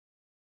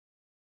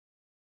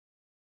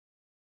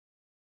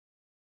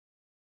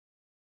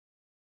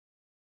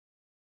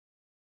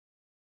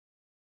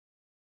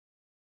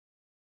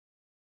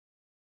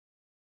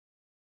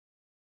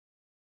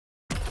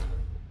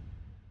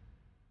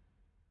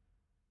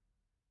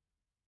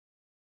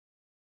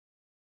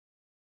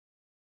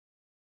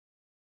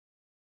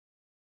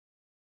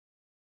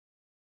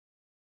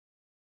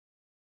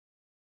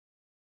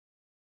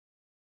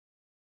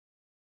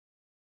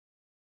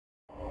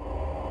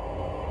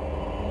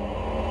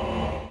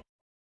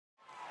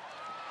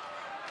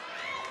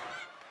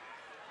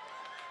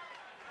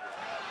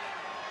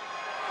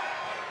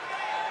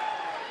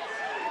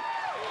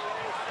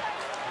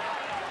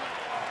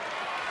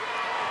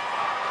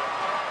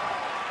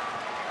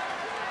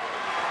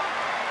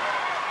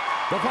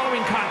The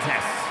following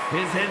contest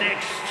is an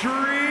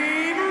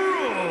Extreme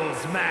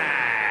Rules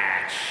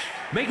match.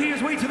 Making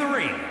his way to the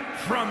ring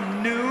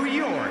from New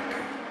York,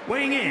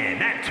 weighing in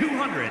at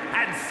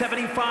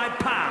 275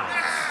 pounds,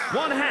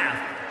 one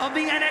half of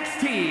the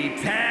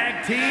NXT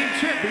Tag Team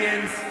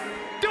Champions,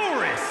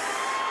 Doris.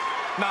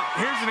 Now,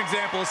 here's an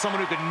example of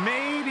someone who could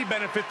maybe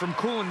benefit from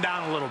cooling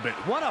down a little bit.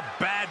 What a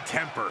bad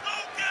temper.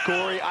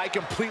 Corey, I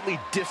completely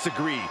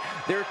disagree.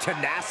 Their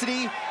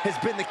tenacity has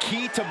been the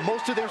key to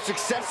most of their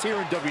success here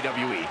in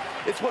WWE.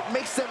 It's what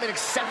makes them an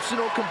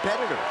exceptional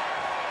competitor.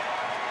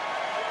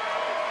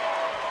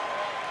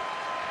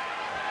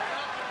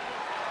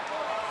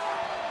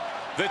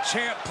 The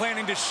champ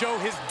planning to show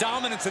his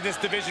dominance in this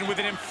division with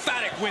an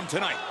emphatic win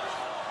tonight.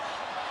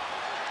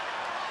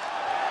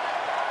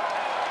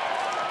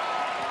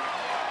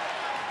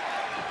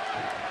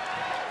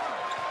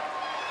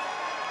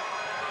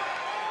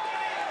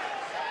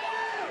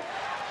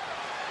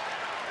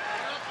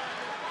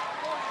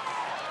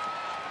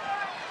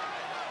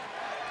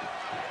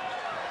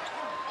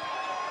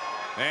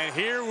 And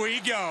here we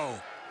go.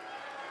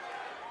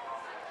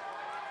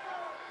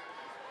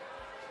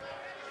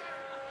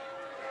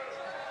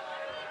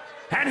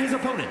 And his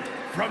opponent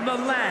from the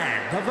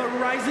land of the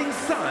rising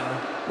sun,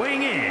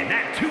 weighing in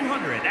at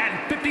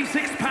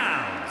 256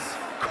 pounds,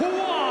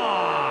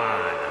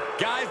 Kwang.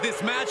 Guys,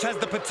 this match has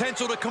the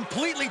potential to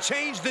completely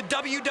change the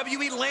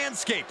WWE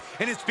landscape,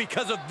 and it's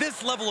because of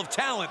this level of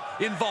talent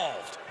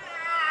involved.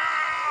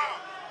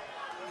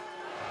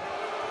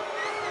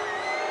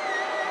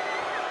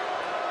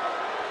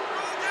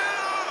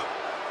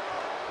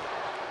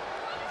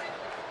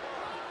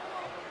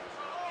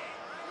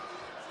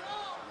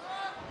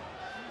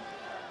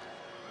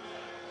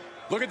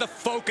 Look at the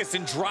focus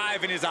and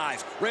drive in his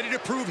eyes, ready to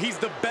prove he's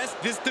the best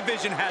this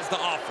division has to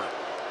offer.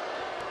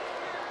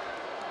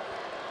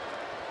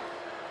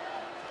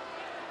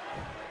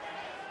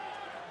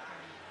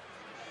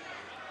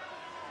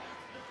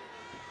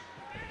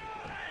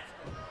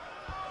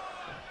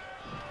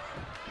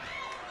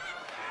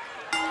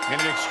 In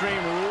an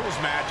Extreme Rules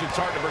match, it's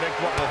hard to predict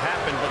what will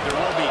happen, but there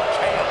will be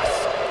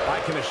chaos. I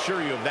can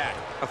assure you of that.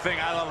 The thing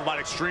I love about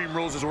Extreme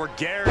Rules is we're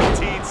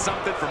guaranteed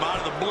something from out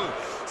of the blue.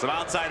 Some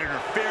outside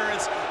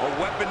interference, a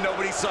weapon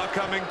nobody saw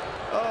coming.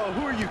 Oh,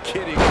 who are you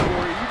kidding,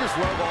 Corey? You just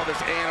love all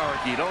this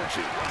anarchy, don't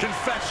you?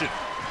 Confession.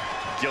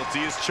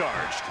 Guilty as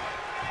charged.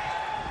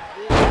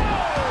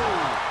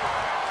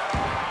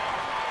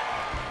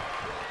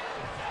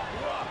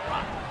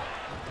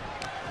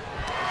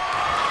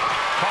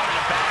 Caught in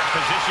a bad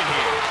position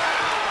here.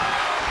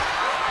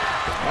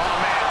 Oh,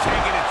 man,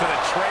 taking it to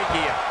the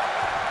trachea.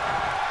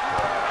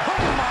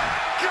 Oh, my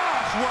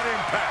gosh, what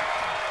impact.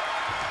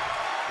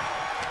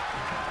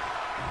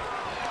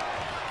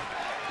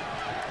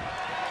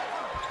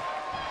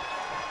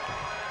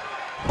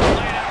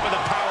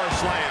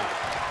 Slam.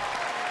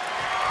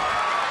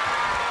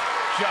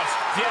 Just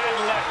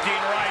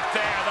deadlifting right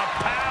there. The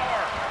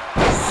power.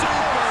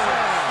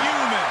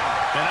 Superhuman.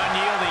 An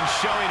unyielding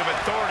showing of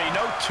authority.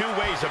 No two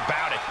ways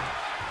about it.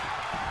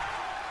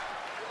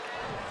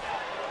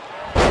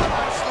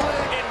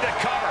 Into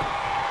cover.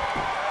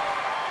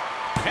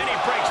 And he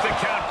breaks the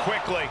count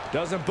quickly.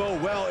 Doesn't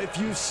bode well if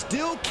you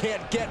still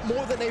can't get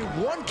more than a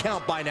 1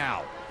 count by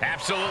now.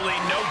 Absolutely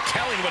no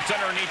telling what's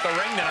underneath the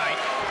ring tonight.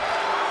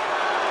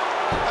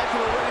 I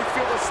can already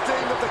feel the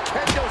sting of the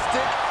kendo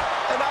stick,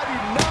 and I do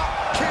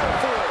not care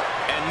for it.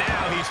 And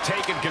now he's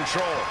taken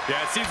control. Yeah,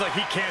 it seems like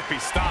he can't be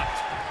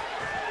stopped.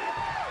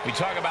 We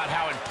talk about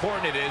how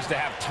important it is to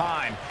have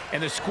time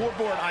and the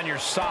scoreboard on your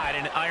side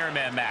in an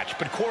Ironman match.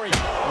 But, Corey,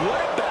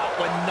 what about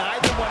when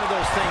neither one of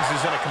those things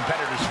is in a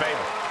competitor's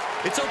favor?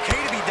 It's okay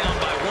to be down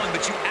by 1,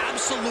 but you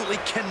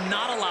absolutely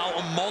cannot allow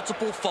a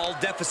multiple fall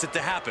deficit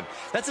to happen.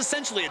 That's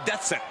essentially a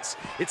death sentence.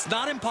 It's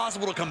not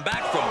impossible to come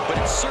back from, but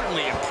it's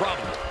certainly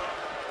improbable.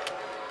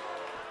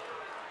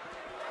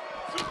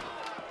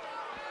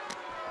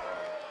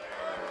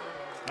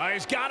 Oh,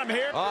 he's got him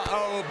here.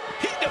 Uh-oh.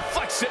 He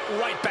deflects it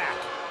right back.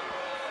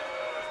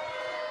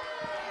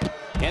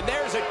 And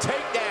there's a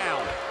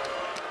takedown.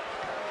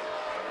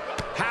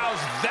 How's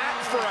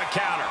that for a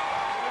counter?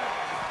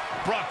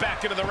 Brought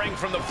back into the ring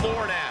from the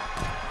floor now.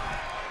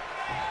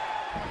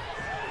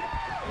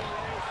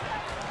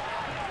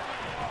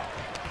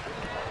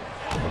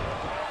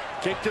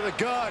 Kick to the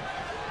gut.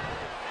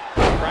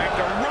 Cracked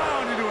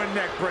around into a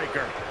neck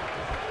breaker.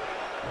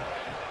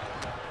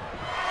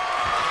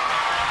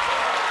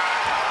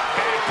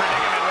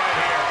 Predicament right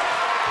here.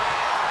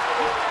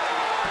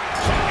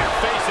 Check your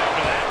face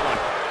after that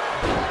one.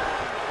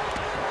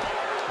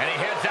 And he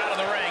heads out of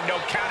the ring. No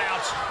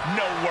countouts,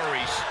 no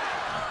worries.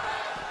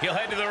 He'll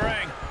head to the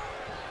ring.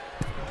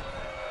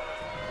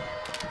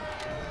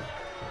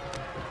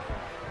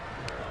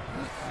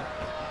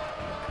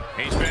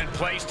 He's been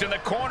placed in the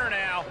corner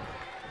now.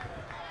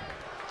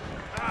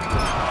 Oh,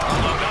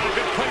 not a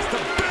good place to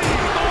be.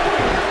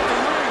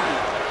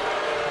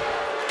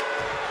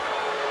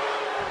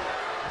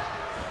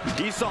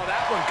 He saw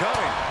that one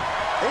coming.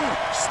 Ooh,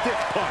 stiff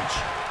punch.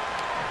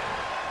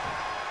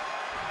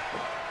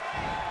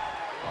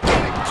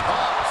 Getting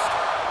tossed.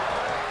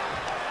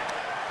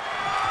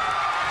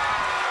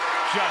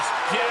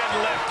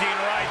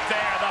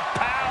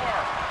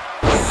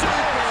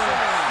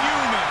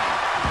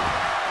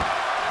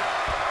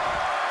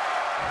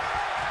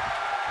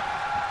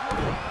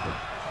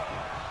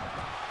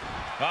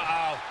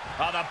 Uh-oh.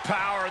 Oh, the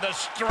power, the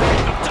strength,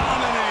 the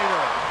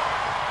dominator.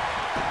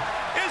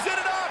 Is it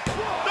enough?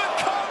 The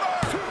cover!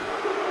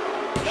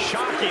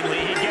 Shockingly,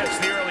 he gets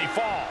the early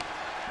fall.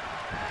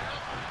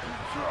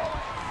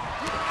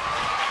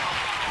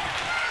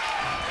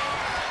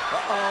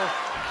 Uh-oh.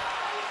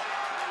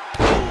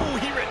 Ooh,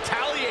 he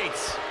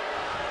retaliates.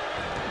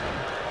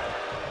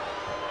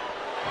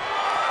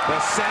 The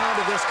sound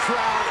of this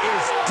crowd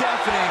is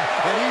deafening,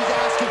 and he's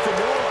asking for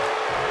more.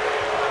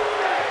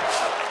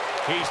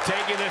 He's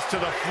taking this to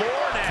the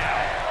floor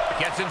now.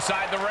 Gets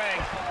inside the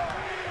ring.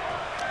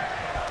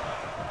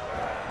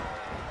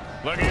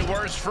 Looking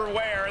worse for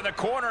wear in the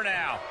corner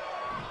now.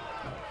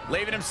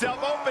 Leaving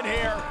himself open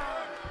here.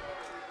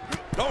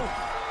 Oh.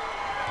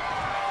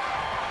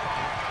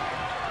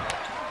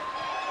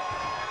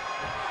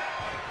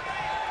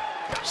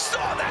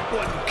 Saw that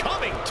one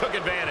coming. Took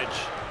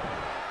advantage.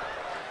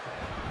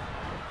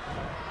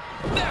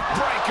 Neck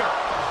breaker.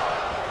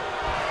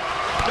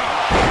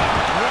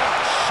 What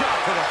a shot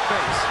to the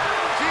face.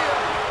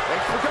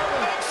 Thanks for coming.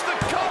 Makes the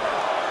cover.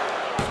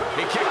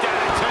 He kicked out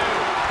at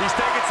 2. He's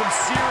taking some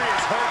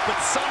serious hurt, but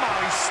somehow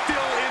he's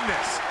still in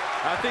this.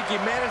 I think he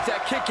managed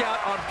that kick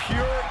out on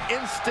pure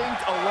instinct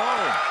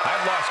alone.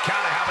 I've lost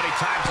count of how many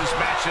times this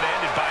match had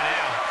ended by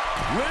now.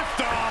 Lift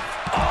off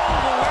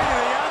all the way to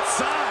the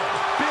outside.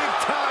 Big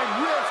time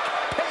risk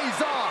pays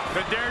off.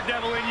 The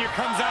daredevil in you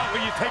comes out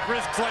when you take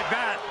risks like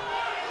that.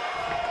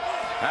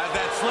 Has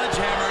that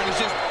sledgehammer and is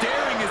just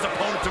daring his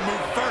opponent to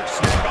move first.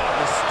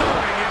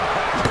 Disturbing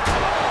impact.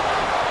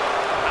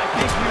 I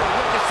think we are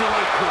witnessing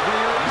a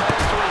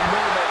career-altering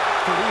moment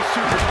for these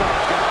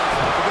superstars, guys.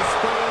 The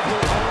spoils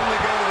will only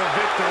go to the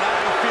victor. I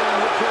have a feeling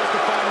we're close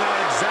to finding out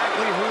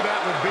exactly who that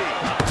would be.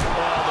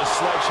 Oh, the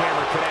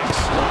sledgehammer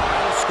connects.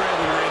 That'll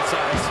scramble your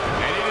insides.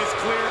 And it is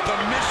clear the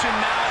mission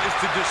now is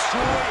to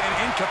destroy and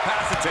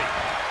incapacitate.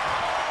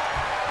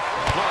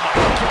 Oh, my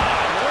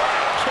God. What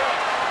a kick.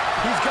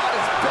 He's got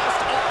his best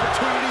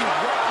opportunity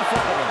right in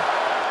front of him.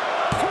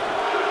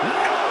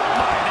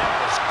 That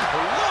was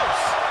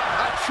close.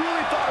 I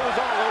truly thought it was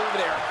all over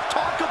there.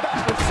 Talk about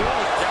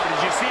resilience. Yeah, but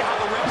did you see how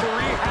the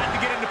referee had to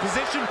get into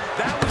position?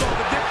 That was all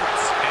the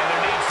difference. And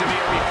there needs to be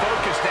a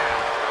refocus now.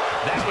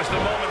 That was the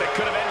moment that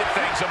could have ended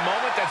things. A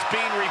moment that's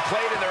being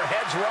replayed in their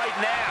heads right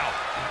now.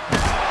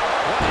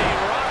 What a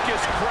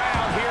raucous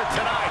crowd here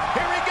tonight.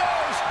 Here he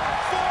goes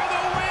for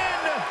the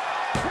win.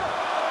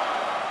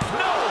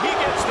 No, he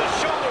gets the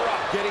shoulder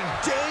up. Getting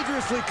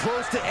dangerously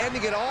close to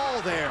ending it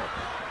all there.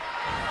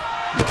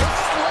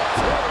 Slips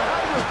here. How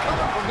do you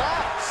recover from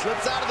that?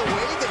 Slips out of the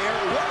way there.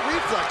 What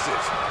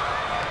reflexes?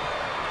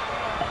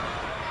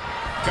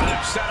 Got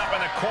him set up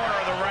in the corner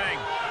of the ring.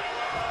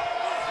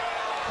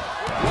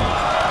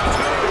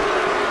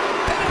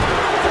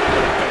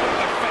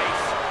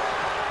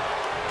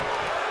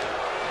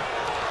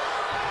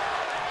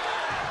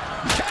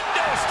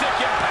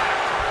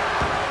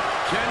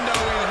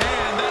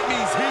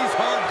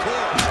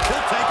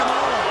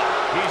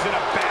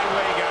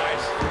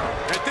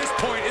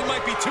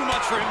 Too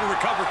much for him to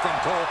recover from,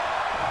 Cole.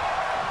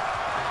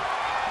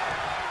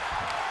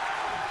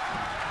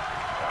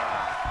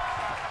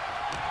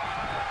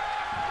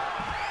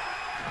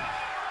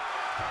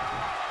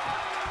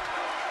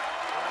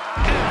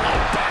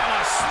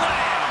 Alabama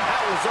slam.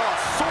 That was all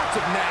sorts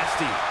of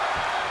nasty.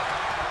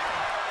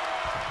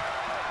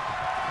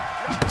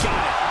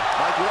 Got it.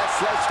 Like what that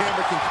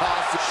sledgehammer can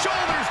cost.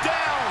 Shoulders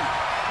down.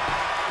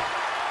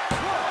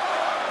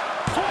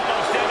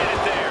 Almost ended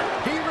it there.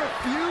 He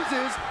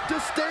refuses to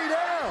stay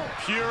down.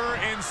 Pure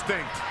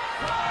instinct.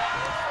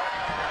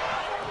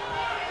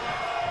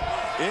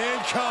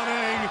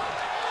 Incoming.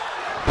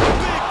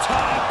 Big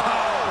time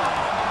power.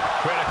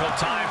 Critical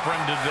time for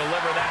him to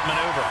deliver that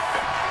maneuver.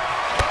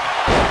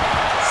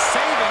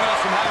 Saving us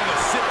from having to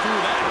sit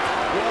through that.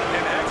 What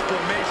an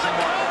exclamation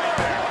mark right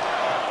there.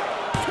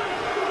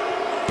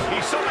 He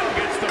somehow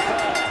gets the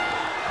fall.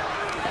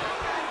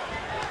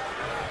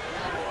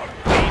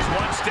 He's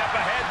one step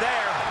ahead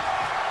there.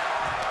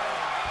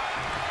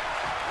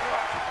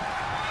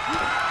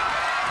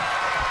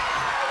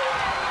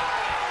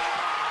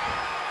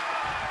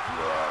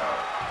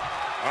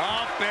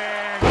 Up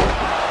and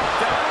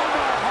down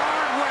the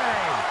hard way.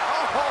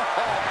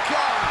 Oh,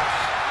 gosh.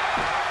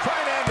 Try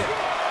and end it.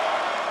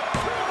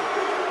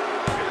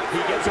 He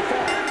gets a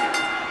fall.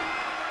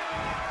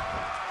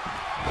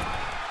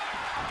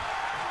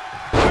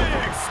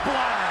 Big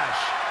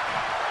splash.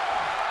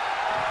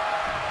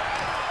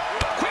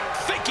 Quick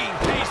thinking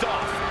pays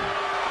off.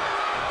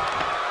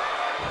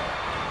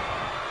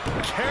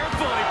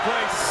 Carefully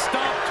placed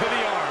stomp to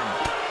the arm.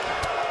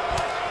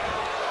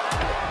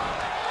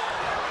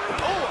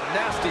 Oh, a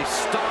nasty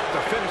stomp to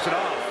finish it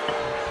off.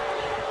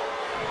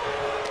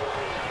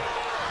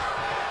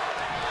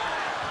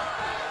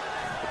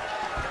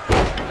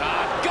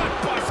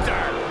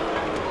 Gutbuster.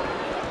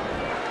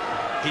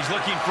 He's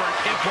looking for an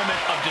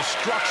implement of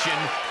destruction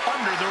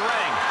under the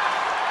ring.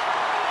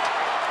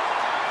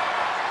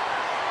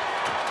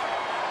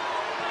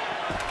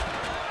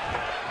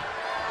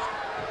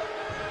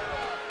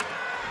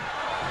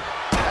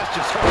 That's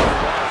just hard to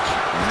watch.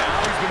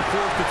 been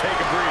forced to take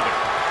a breather.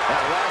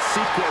 That last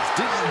sequence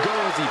didn't go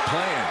as he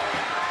planned.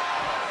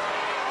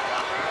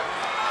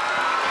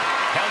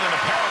 Held in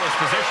a perilous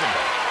position.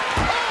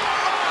 Oh,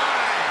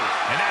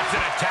 my! And that's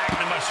an attack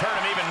that must hurt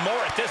him even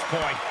more at this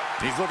point.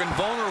 He's looking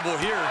vulnerable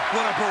here.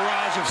 What a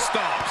barrage of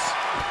stomps.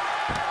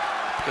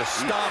 The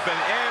stomp in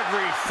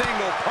every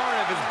single part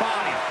of his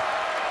body.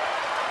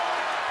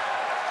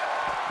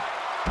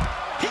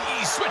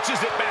 He switches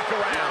it back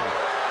around.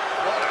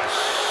 What a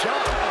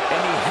shot.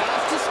 And he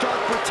has to start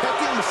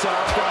protecting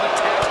himself from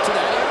attacks to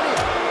that area.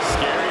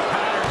 Scary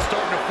pattern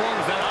starting to form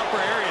as that upper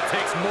area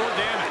takes more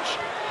damage.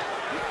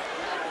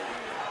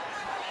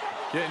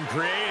 Getting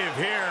creative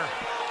here.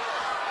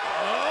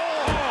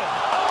 Oh!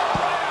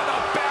 Oh, the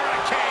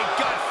barricade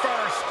gut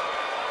first.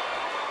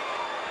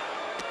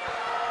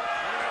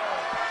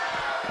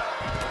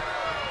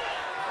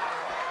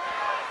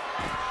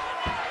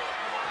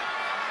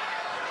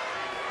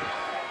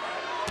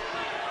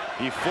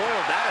 He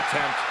foiled that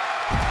attempt.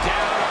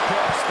 Down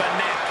across the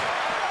neck.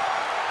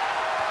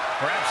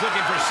 Perhaps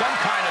looking for some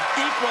kind of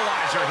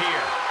equalizer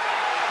here.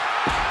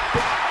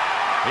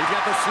 He's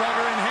got the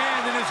slugger in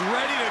hand and is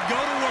ready to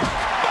go to work.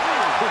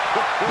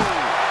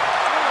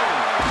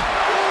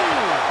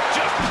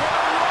 Just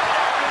one right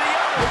after the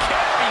other.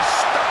 Can't be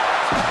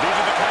stopped. These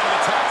are the kind of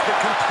attacks that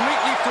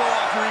completely throw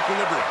off your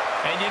equilibrium.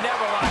 And you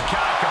never want to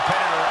count a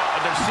competitor out,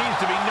 but there seems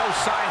to be no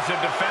signs of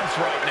defense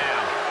right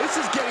now. This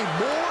is getting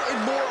more and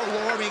more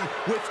alarming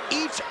with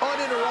each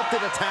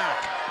uninterrupted attack.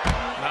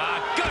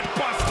 Gut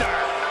buster.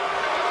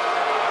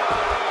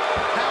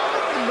 How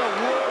in the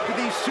world do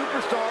these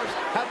superstars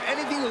have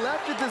anything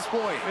left at this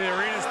point? The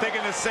arena's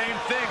thinking the same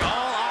thing.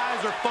 All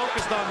eyes are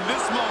focused on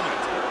this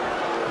moment.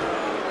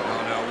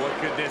 Oh no, what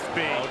could this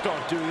be? Oh,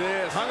 don't do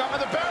this. Hung up on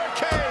the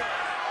barricade.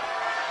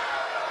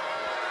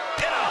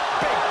 In a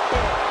big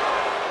board.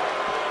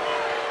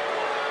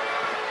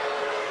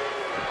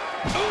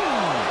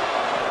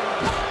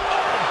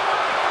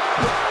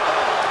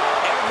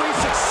 Every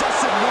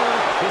successive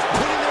move is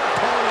putting their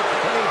opponent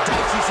in a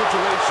dicey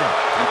situation.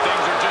 And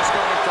things are just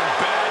going from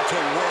bad to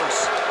worse.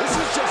 This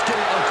is just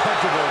getting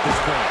uncomfortable at this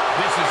point.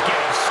 This is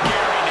getting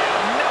scary now.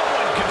 No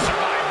one can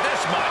survive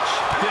this much.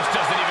 This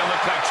doesn't even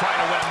look like trying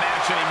to win a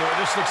match anymore.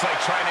 This looks like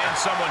trying to end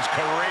someone's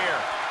career.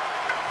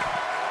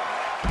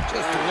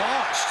 Just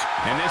launched.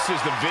 And this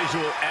is the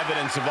visual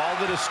evidence of all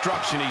the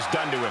destruction he's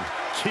done to him.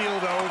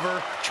 Keeled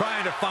over,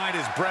 trying to find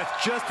his breath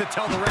just to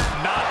tell the ref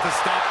not to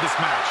stop this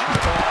match. Oh,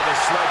 the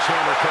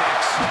sledgehammer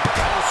connects.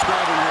 That'll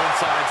scramble your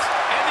insides.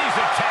 And these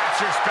attacks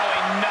are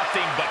spelling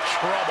nothing but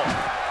trouble.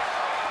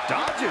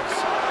 Dodges.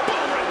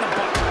 Boom, right in the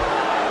butt.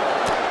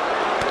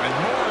 And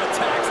more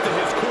attacks to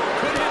his core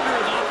could hinder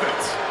his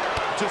offense.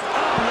 Just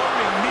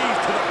unloading knees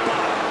to the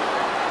bottom.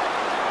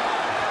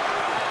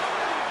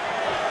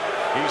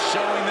 He's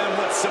showing them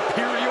what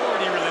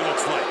superiority really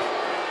looks like.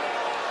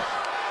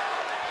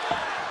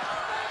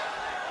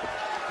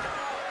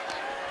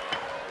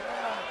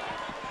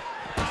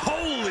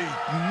 Holy,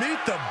 meet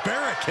the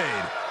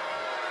barricade.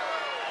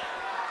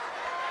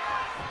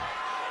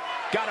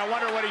 God, I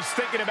wonder what he's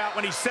thinking about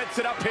when he sets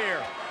it up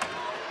here.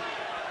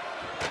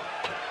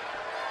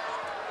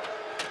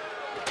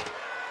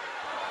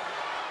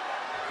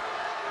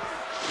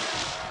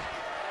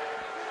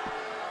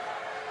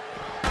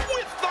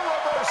 With the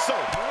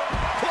reversal.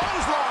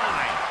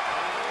 Clothesline.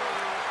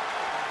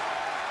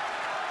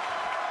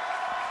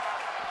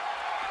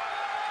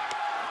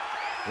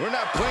 We're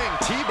not playing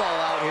T-ball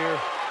out here.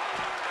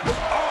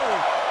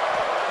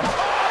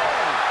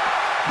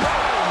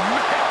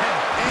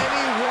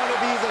 Any one of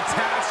these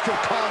attacks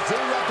could cause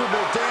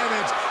irreparable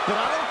damage, but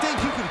I don't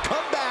think you can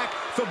come back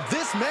from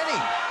this many.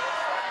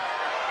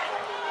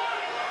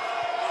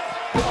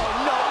 Oh,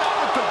 no, not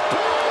with the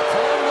ball.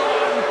 Hold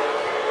on.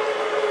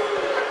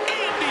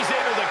 And he's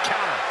able to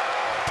counter.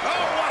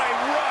 Oh, what a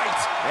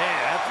right. Man,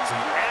 that's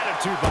some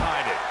attitude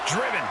behind it.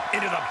 Driven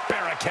into the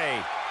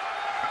barricade.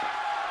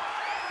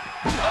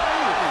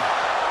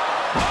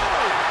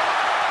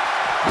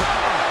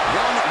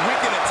 One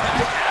wicked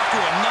attack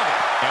after another.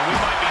 And we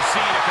might be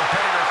seeing a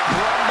competitor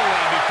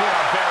crumbling before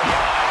our very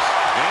eyes.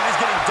 And it is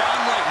getting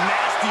downright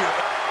nastier.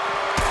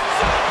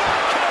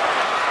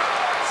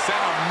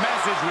 Sent a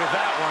message with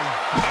that one.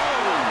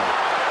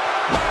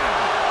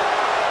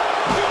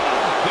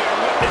 They're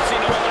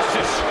witnessing a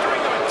malicious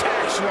string of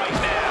attacks right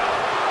now.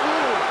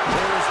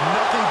 There is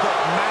nothing but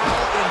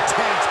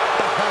malintent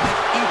behind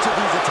each of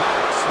these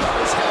attacks.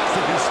 This has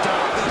to be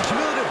stopped. The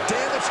cumulative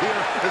damage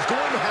here is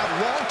going to have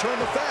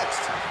long-term effects.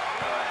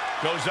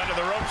 Goes under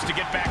the ropes to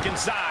get back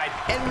inside.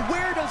 And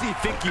where does he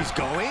think he's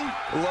going?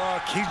 Look,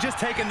 he's just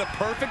taking the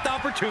perfect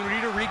opportunity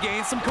to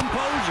regain some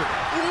composure.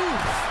 Oof!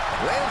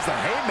 Lands the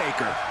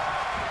haymaker.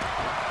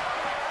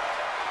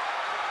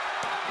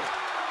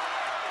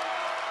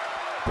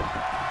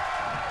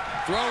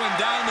 Throwing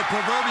down the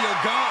proverbial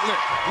gauntlet.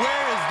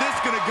 Where is this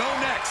going to go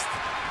next?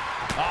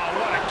 Oh,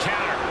 what a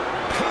counter.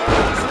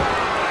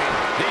 Clothesline.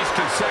 These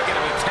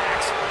consecutive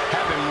attacks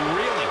have him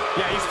reeling.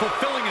 Yeah, he's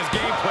fulfilling his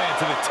game plan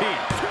to the T.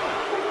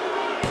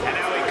 And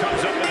now he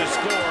comes up with a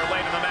score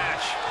late in the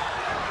match.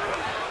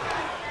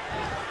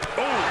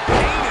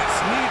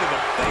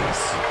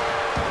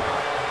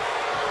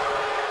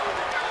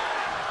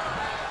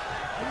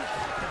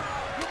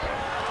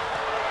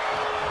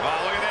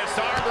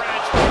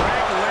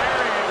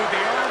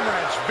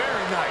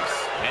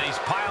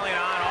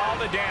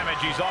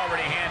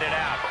 already handed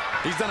out.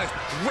 He's done a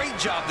great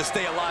job to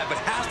stay alive, but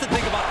has to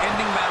think about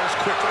ending matters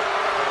quickly.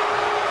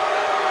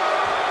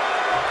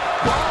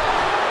 God,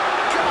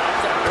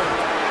 that hurt.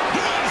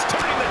 He's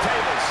turning the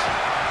tables.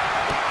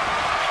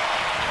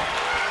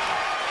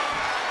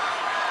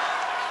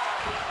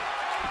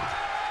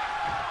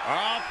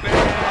 Up and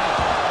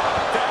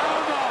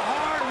down the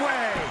hard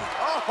way.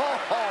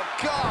 Oh,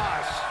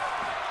 gosh.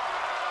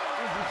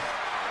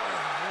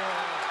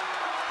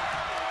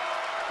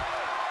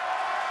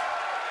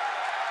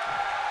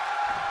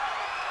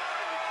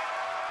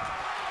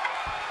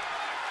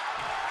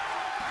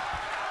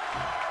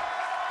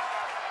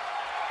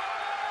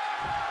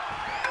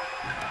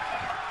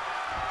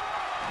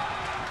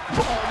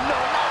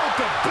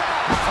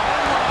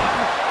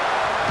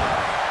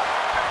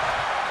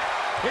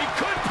 He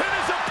could pin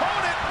his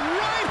opponent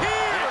right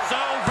here. It's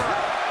over.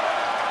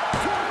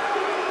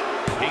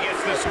 He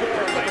gets the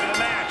score late in the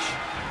match.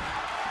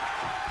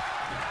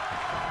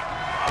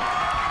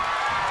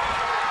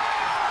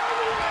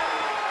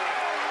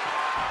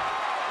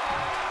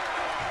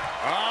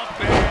 Up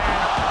and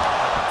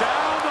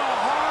down the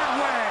hard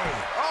way.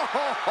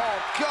 Oh,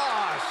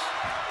 gosh.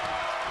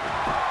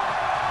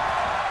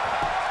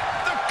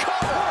 The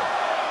cover.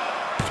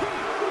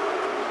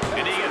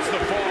 And he gets the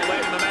fall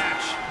late in the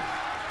match.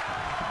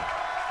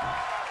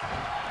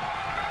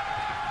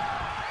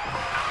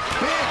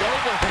 Big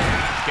overhand.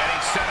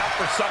 Getting set up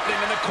for something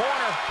in the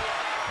corner.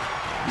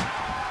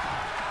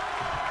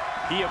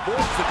 He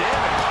avoids the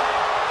damage.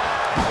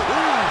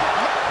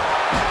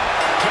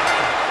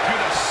 Through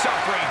the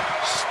suffering,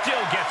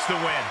 still gets the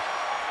win.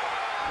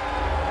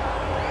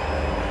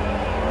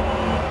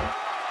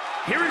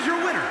 Here is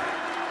your winner,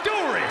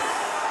 Doris.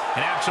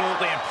 An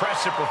absolutely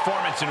impressive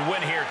performance and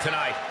win here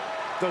tonight.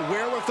 The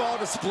wherewithal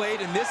displayed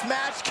in this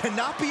match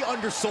cannot be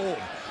undersold.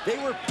 They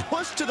were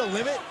pushed to the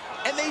limit,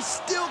 and they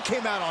still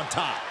came out on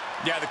top.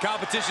 Yeah, the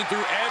competition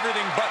threw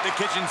everything but the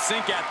kitchen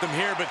sink at them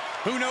here, but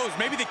who knows,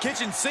 maybe the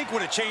kitchen sink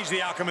would have changed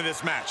the outcome of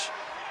this match.